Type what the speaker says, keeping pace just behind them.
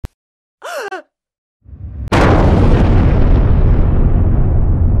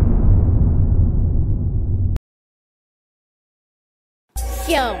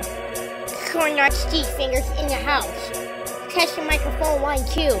Corndog Cheesefingers in the house. Test the microphone 1,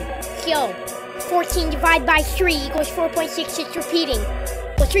 2. Yo, 14 divided by 3 equals 4.66 repeating.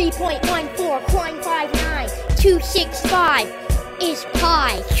 Well, 3.14, quine 59, 265 is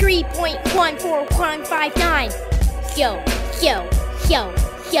pi. 3.14, quine 59. Yo.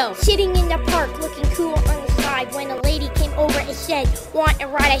 Sitting in the park looking cool on the side when a lady came over and said, "Want a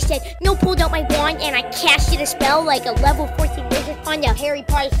ride?" I said, "No," pulled out my wand and I casted a spell like a level 14 wizard on the Harry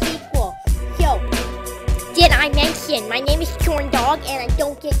Potter sequel. Yo, did I mention my name is Corndog and I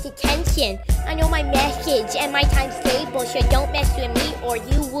don't get detention? I know my message and my time's stable, so don't mess with me or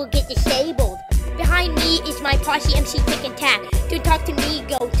you will get disabled. Behind me is my posse MC Tick and Tack. Don't talk to me,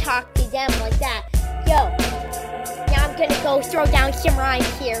 go talk to them like that. Yo, now I'm gonna go throw down some rhymes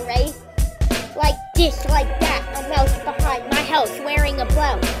here, right? Like this, like that. A mouse behind my house wearing a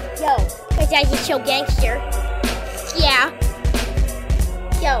blouse. Yo, cause I just so gangster. Yeah.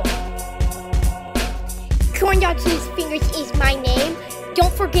 Yo. Corndog Cheesefingers is my name.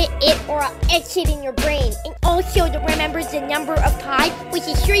 Don't forget it or I'll etch it in your brain. And also to remember the number of pi, which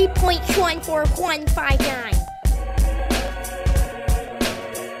is 3.14159.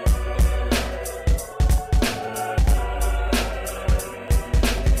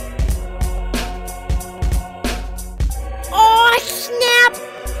 Oh snap!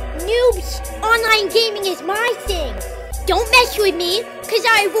 Noobs! Online gaming is my thing. Don't mess with me, cause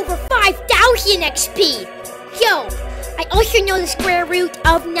I have over 5,000 XP. Yo, I also know the square root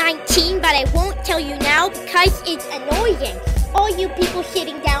of 19, but I won't tell you now because it's annoying. All you people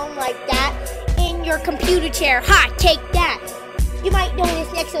sitting down like that in your computer chair, ha, take that. You might know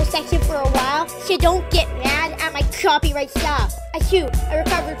this next little section for a while, so don't get mad at my copyright stuff. I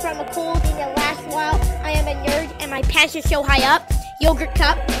recovered from a cold in the last while. I am a nerd and my pants are so high up. Yogurt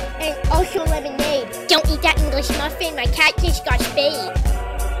cup and also lemonade. Don't eat that English muffin, my cat just got spayed.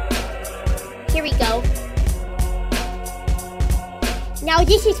 Here we go. Now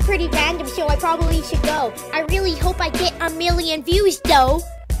this is pretty random, so I probably should go. I really hope I get 1 million views though.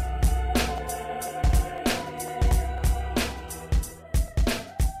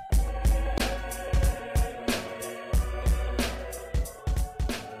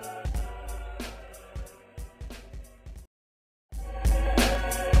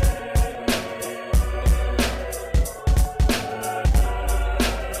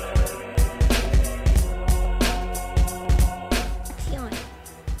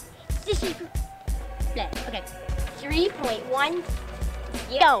 Okay, 3.1.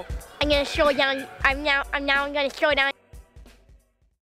 Yo, I'm gonna slow down. I'm now gonna slow down.